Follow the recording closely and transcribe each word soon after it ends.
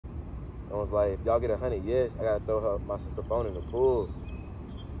I was like, if y'all get 100 yes, I gotta throw my sister phone in the pool.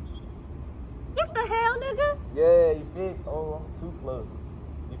 What the hell, nigga? Yeah, you feel me? Oh, I'm too close.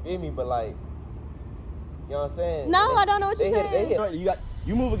 You feel me? But like, you know what I'm saying? No, I don't know what you're saying.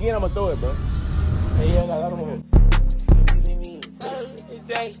 You move again, I'm gonna throw it, bro. Hey, yeah, I don't move.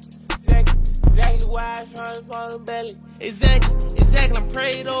 Exactly why I try to fall in belly. Exactly, I'm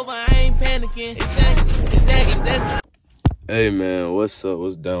prayed over, I ain't panicking. Exactly, that's. Hey, man, what's up,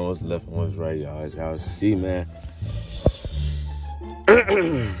 what's down, what's left, and what's right, y'all? As y'all see, man.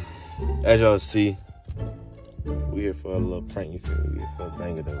 As y'all see, we here for a little prank, you feel me? We here for a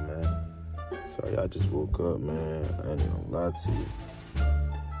banger, though, man. So y'all just woke up, man. I ain't gonna lie to you.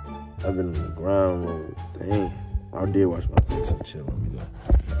 I've been on the ground mode. Dang. I did wash my face and chill on me, though.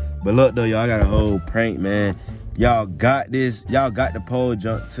 But look, though, y'all got a whole prank, man. Y'all got this. Y'all got the pole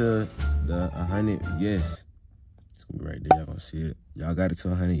jump to the 100 yes. It's gonna be right there. Y'all gonna see it. Y'all got it to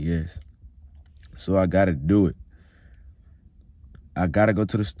 100 yes. So I gotta do it. I gotta go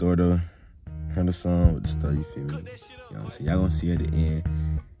to the store, though. Handle some with the stuff, you feel me? You know what I'm saying? Y'all gonna see at the end.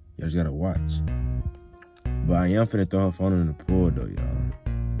 Y'all just gotta watch. But I am finna throw her phone in the pool, though, y'all.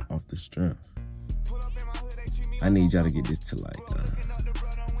 Off the strength. I need y'all to get this to like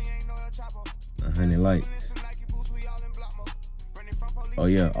 100 likes. Oh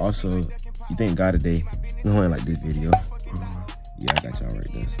yeah, also, you thank God today. Go ahead and like this video. Yeah, I got y'all right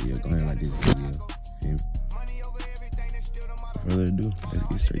there. So yeah, go ahead and like this video. Feel me? Without further ado, let's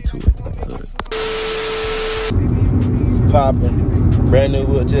get straight to it. It's popping. Brand new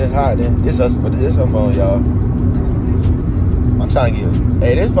wood, just hot then. This her phone, y'all. I'm trying to get.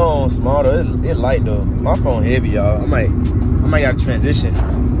 Hey, this phone small though. It light though. My phone heavy, y'all. I might gotta transition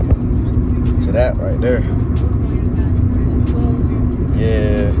to that right there.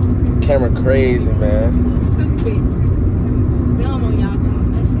 Yeah, camera crazy, man. Stupid. Dumb on y'all.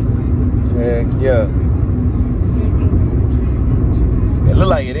 Heck yeah. It look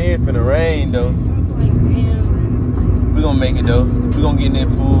like it is finna rain though. We gonna make it though. We gonna get in that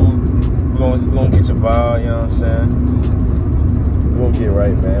pool. We gonna get your ball. You know what I'm saying? We gonna get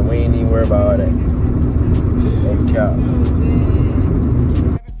right, man. We ain't even worry about all that. No cap.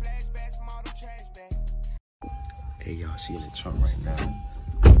 Hey, y'all, she in the trunk right now.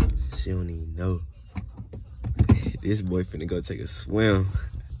 She don't even know. This boy finna go take a swim.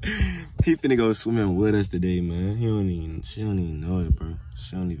 He finna go swimming with us today, man. She don't even know it, bro.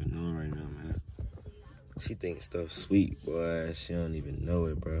 She don't even know it right now, man. She thinks stuff sweet, boy. She don't even know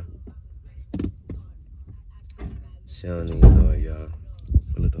it, bro. She don't even know it, y'all.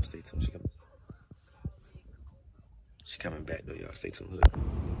 But look, though, stay tuned. She coming back, though, y'all. Stay tuned. Look.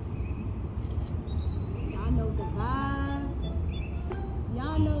 Y'all know the vibes.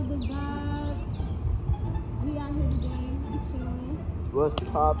 Y'all know the vibes. We out here today. We chilling. What's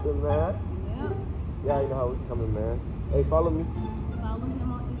poppin', man? Yep. Yeah, you know how we coming, man. Hey, follow me. Follow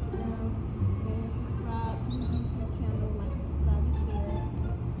him on Instagram. And subscribe to his YouTube channel. Like, subscribe, and share.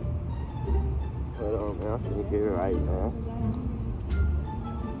 Hold on, man. I'm finna get it right, man.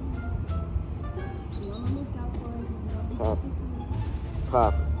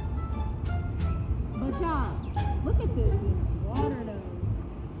 Pop. But y'all, look at this water though.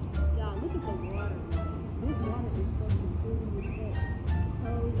 Y'all, look at the water. This water is fucking cool as fuck.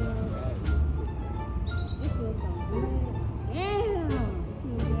 It feels so good. Damn. It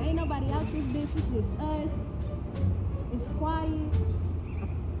feels good. Ain't nobody out this bitch. It's just us. It's quiet.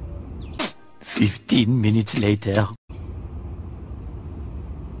 15 minutes later.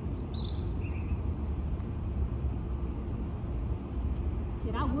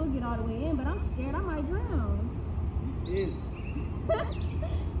 Shit, I will get all the way in, but I'm scared I might drown. Yeah.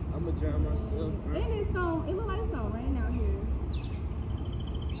 I'm gonna drown myself, bro. And it look like it's gonna rain out here.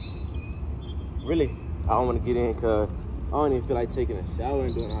 Really? I don't want to get in because I don't even feel like taking a shower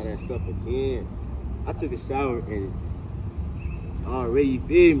and doing all that stuff again. I took a shower and already, you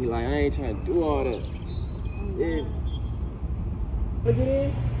feel me? Like, I ain't trying to do all that. Yeah. Look at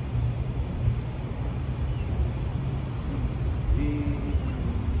it.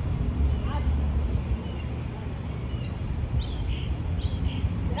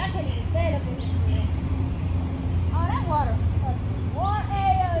 I can't even stand up in here. Oh, that water fucking warm.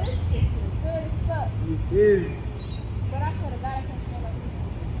 Hey, yo, this shit feels good as fuck. You feel me? But I swear to God, I can't stand up in here.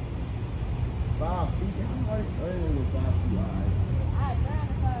 5 feet. I'm already earning with 5 feet. All right. I drown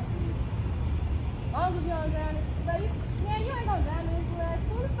in 5 feet. As long as you don't drown it. But you ain't gonna drown in this little ass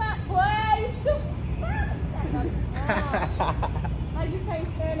pool spot. Boy, you stupid. Like you can't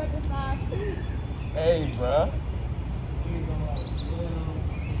stand up in 5 feet. Hey, bro.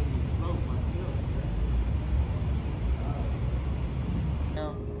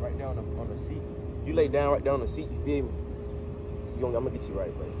 Right now down on the seat. You lay down right down on the seat, you feel me? I'm gonna get you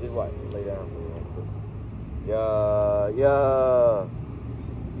right, bro. Just watch. Lay down for me real quick. Yeah.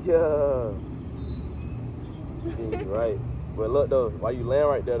 Yeah, you right. But look though, while you laying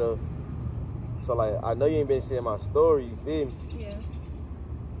right there though, so like I know you ain't been seeing my story, you feel me? Yeah.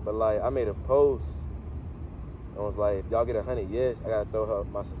 But like I made a post and was like, if y'all get 100 yes, I gotta throw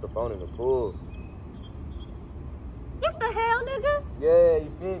my sister phone in the pool. What the hell, nigga? Yeah, you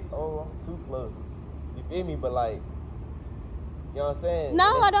feel me? Oh, I'm too close. You feel me? But like, you know what I'm saying?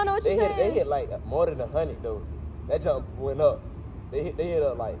 No, I don't know what you're saying. They hit like more than 100 though. That jump went up. They hit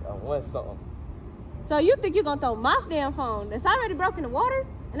up like a 1 something. So you think you're gonna throw my damn phone that's already broke in the water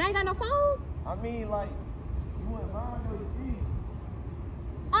and I ain't got no phone? I mean, like, you wouldn't mind though, you feel me?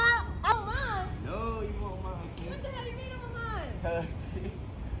 I don't mind. No, you won't mind, kid. What the hell do you mean I don't mind?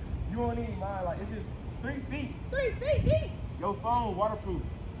 You won't need mine. Like, it's just 3 feet. 3 feet deep. Your phone waterproof.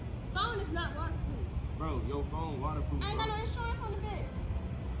 Phone is not waterproof. Bro, your phone waterproof. I ain't got no insurance on the bitch.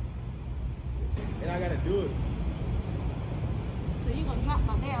 And I gotta do it. So you gonna drop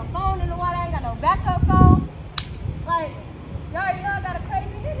my damn phone in the water? I ain't got no backup phone. Like, you already know I got a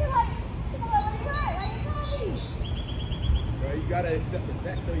crazy nigga. Like, you know what you got? Like, you tell me. Bro, you gotta accept the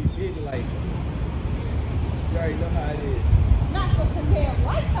fact though, you feel me? Like, you already know how it is. Not for some damn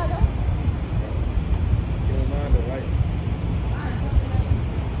lights, I don't. You don't mind though, right?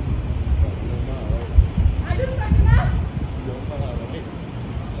 You don't mind, right? I do fucking know. You don't mind, right?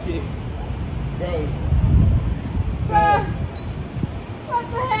 Shit. Bro. Bruh. What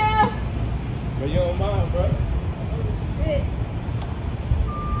the hell? But you don't mind, bro. Shit.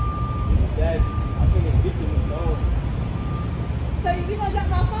 This is sad. I can't even get you a new phone. So you gonna drop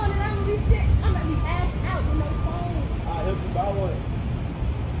my phone and I'm gonna do shit? I'm gonna be ass out with no phone. I'll help you buy one.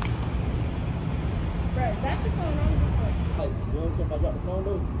 Bruh, drop the phone on this one. Like, you don't care if I drop the phone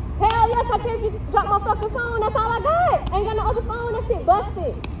though? Hell yes, I can't just drop my fucking phone. That's all I got. Ain't got no other phone. That shit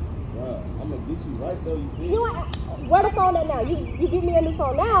busted. Bro, I'm gonna get you right though, you feel me? You want where the phone at now? You give me a new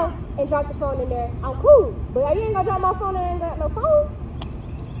phone now and drop the phone in there. I'm cool. But you ain't gonna drop my phone and ain't got no phone?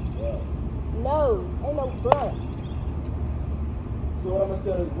 Yeah. No, ain't no bruh. So what I'm gonna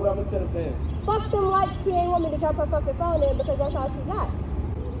tell the fans? Fuck them lights. She ain't want me to drop her fucking phone in because that's all she got.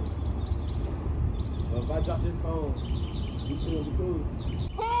 So if I drop this phone, you still be cool?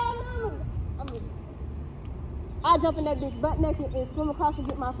 Hell no. I'll jump in that bitch butt naked and swim across and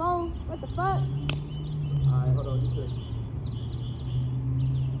get my phone. What the fuck? Alright, hold on, just a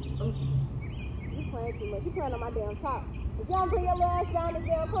You playing too much. You playing on my damn top. If you don't bring your little ass down this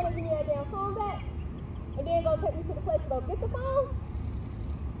damn corner, give me that damn phone back, and then go take me to the place to go get the phone.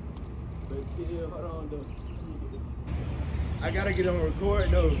 But chill, hold on though. I gotta get on record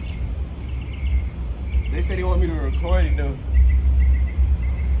though. They said they want me to record it though.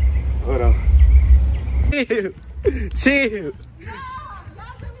 Hold on. Chill. Chill. No,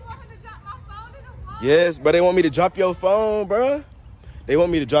 y'all really want me to drop my phone in the water? Yes, but they want me to drop your phone, bro. They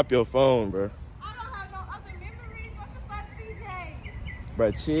want me to drop your phone, bro. I don't have no other memories. What the fuck, CJ?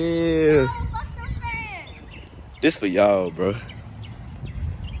 Bro, chill. No, fuck the fans. This for y'all, bro.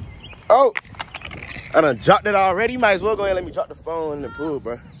 Oh, I done dropped it already. You might as well go ahead and let me drop the phone in the pool,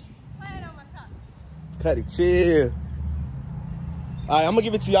 bro. Play it on my top. Cut it, chill. All right, I'm gonna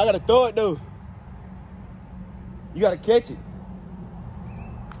give it to you. I gotta throw it though. You gotta catch it.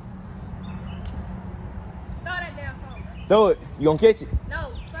 Throw that damn phone, bro. Throw it. You gonna catch it?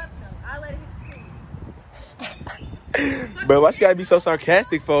 No, fuck no. I'll let it hit the pool. Bro, why you gotta be so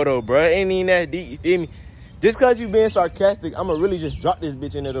sarcastic for though, bro? It ain't even that deep, you feel me? Just cause you being sarcastic, I'ma really just drop this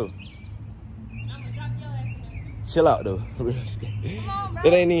bitch in there though. I'm gonna drop your ass in there too. Chill out though. Real shit. Come on, bro.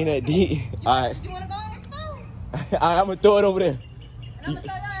 It ain't even that deep. Alright. You wanna go on with the phone? Alright, I'ma throw it over there. And I'm gonna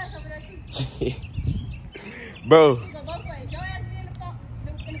throw your ass over there too. Bro. You go both ways. Your ass be in the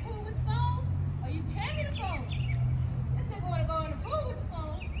pool with the phone, or you can hand me the phone. This nigga wanna go in the pool with the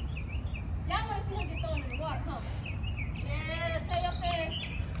phone. Y'all wanna see him get thrown in the water, huh? Yeah, tell your fans.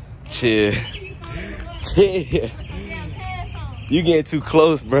 Chill. See you thrown in the water. Chill. Put some damn pants on. You getting too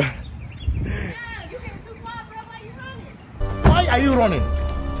close, bro. Yeah, you getting too far, bro. Why you running? Why are you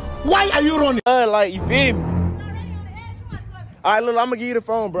running? Why are you running? Like, you feel me? You already on the edge. You might as well. Alright, look, I'm gonna give you the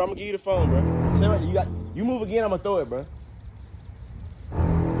phone, bro. I'm gonna give you the phone, bro. Stay right there. You move again, I'm gonna throw it, bro.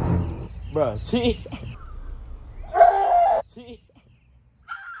 Bro, chill. Chill.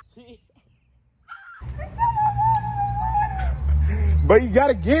 Chill. Bro, you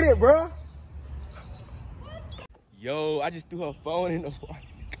gotta get it, bro. Yo, I just threw her phone in the water.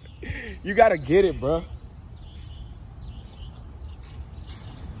 You gotta get it, bro.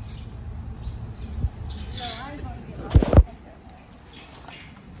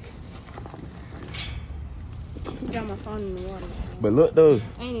 Got my phone in the water. But look though.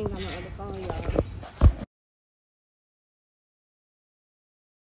 I ain't even got my other phone, y'all.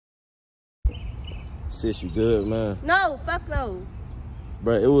 Sis, you good, man? No, fuck no.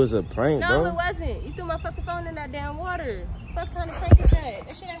 Bro, it was a prank, No, bro. it wasn't. You threw my fucking phone in that damn water. Fuck kind of prank is that?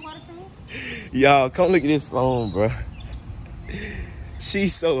 That shit ain't water for me. Y'all, come look at this phone, bro.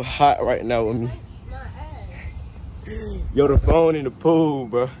 She's so hot right now with me. My ass. Yo, the phone in the pool,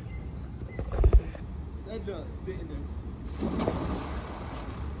 bro. That junk sitting there.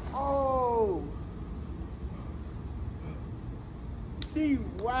 Oh. She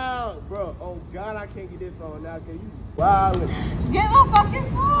wild, bro. Oh God, I can't get this phone now. Cause you wildin'. Get my fucking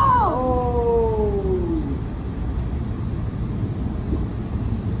phone. Oh.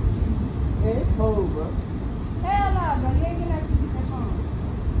 Man, it's cold, bro. Hell no, bro. You ain't gonna have to get that phone.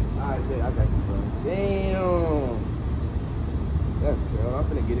 Alright, I got you, bro. Damn. That's cool. I'm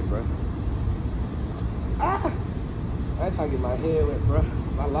finna get it, bro. Ah! I ain't trying to get my head wet, bro.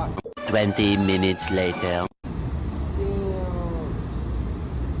 My lock. 20 minutes later. Damn.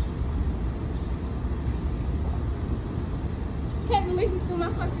 Can't believe you threw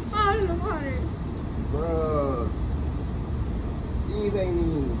my fucking phone in the water. Bro. These ain't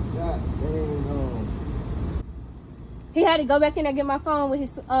even that dang home. He had to go back in there and get my phone with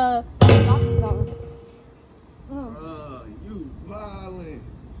his boxes on. You wildin'.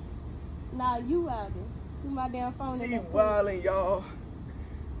 Nah, you out there. Threw my damn phone in She there. wildin', y'all.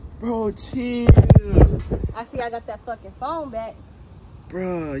 Bro, chill. I see I got that fucking phone back.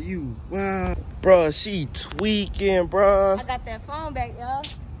 Bro, you wild. Bro, she tweaking, bro. I got that phone back, y'all.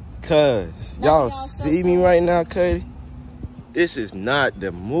 Cuz, Now y'all y'all so see me cool. right now, Cuddy? This is not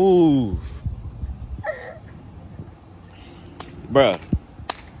the move. Bruh,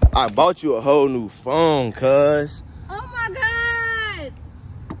 I bought you a whole new phone, cuz. Oh my God.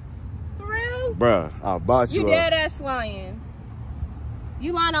 For real? Bruh, I bought you You a... dead ass lying.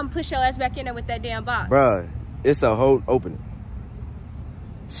 You lying, I'm gonna push your ass back in there with that damn box. Bruh, it's a whole opening.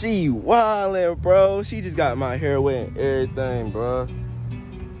 She wildin', bro. She just got my hair wet and everything, bro.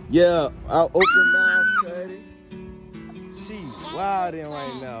 Yeah, I'll open mouth, Cuddy. She wildin'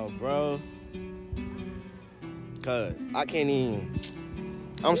 right now, bro. Cuz, I can't even...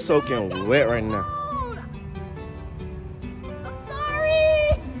 I'm soaking wet right now. I'm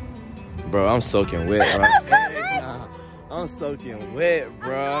sorry. Bro, I'm soaking wet, bro. I'm sorry. Nah, I'm soaking wet,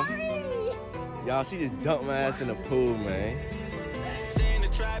 bro. I'm sorry. Y'all, she just dumped my ass in the pool, man.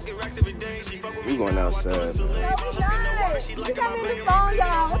 We going outside, man. No, we not. You got me the phone,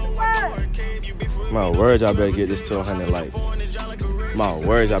 y'all. What the fuck? My words, I better get this to 100 likes. My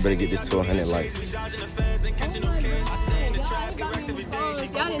words, I better get this to 100 likes. Y'all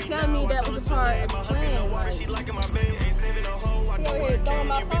didn't tell me that was a part of the plan. Like, he over here throwing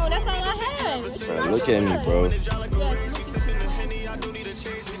my phone. That's all I had. Bro, look at me, bro.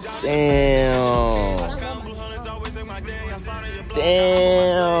 Damn.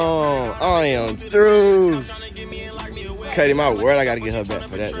 Damn. I am through. Cuddy, my word, I gotta get her back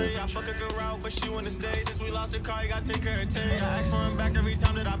for that, though.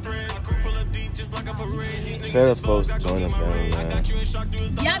 Tell the folks to join the family, man.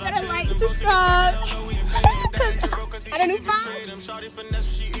 Y'all better like, subscribe. Cause I don't know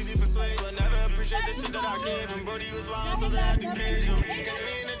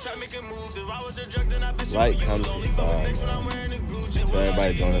Like, comment, subscribe, man. So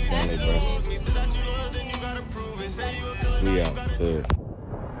everybody join the family, bro. We out. Good.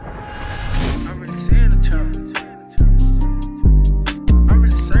 I'm really saying the challenge.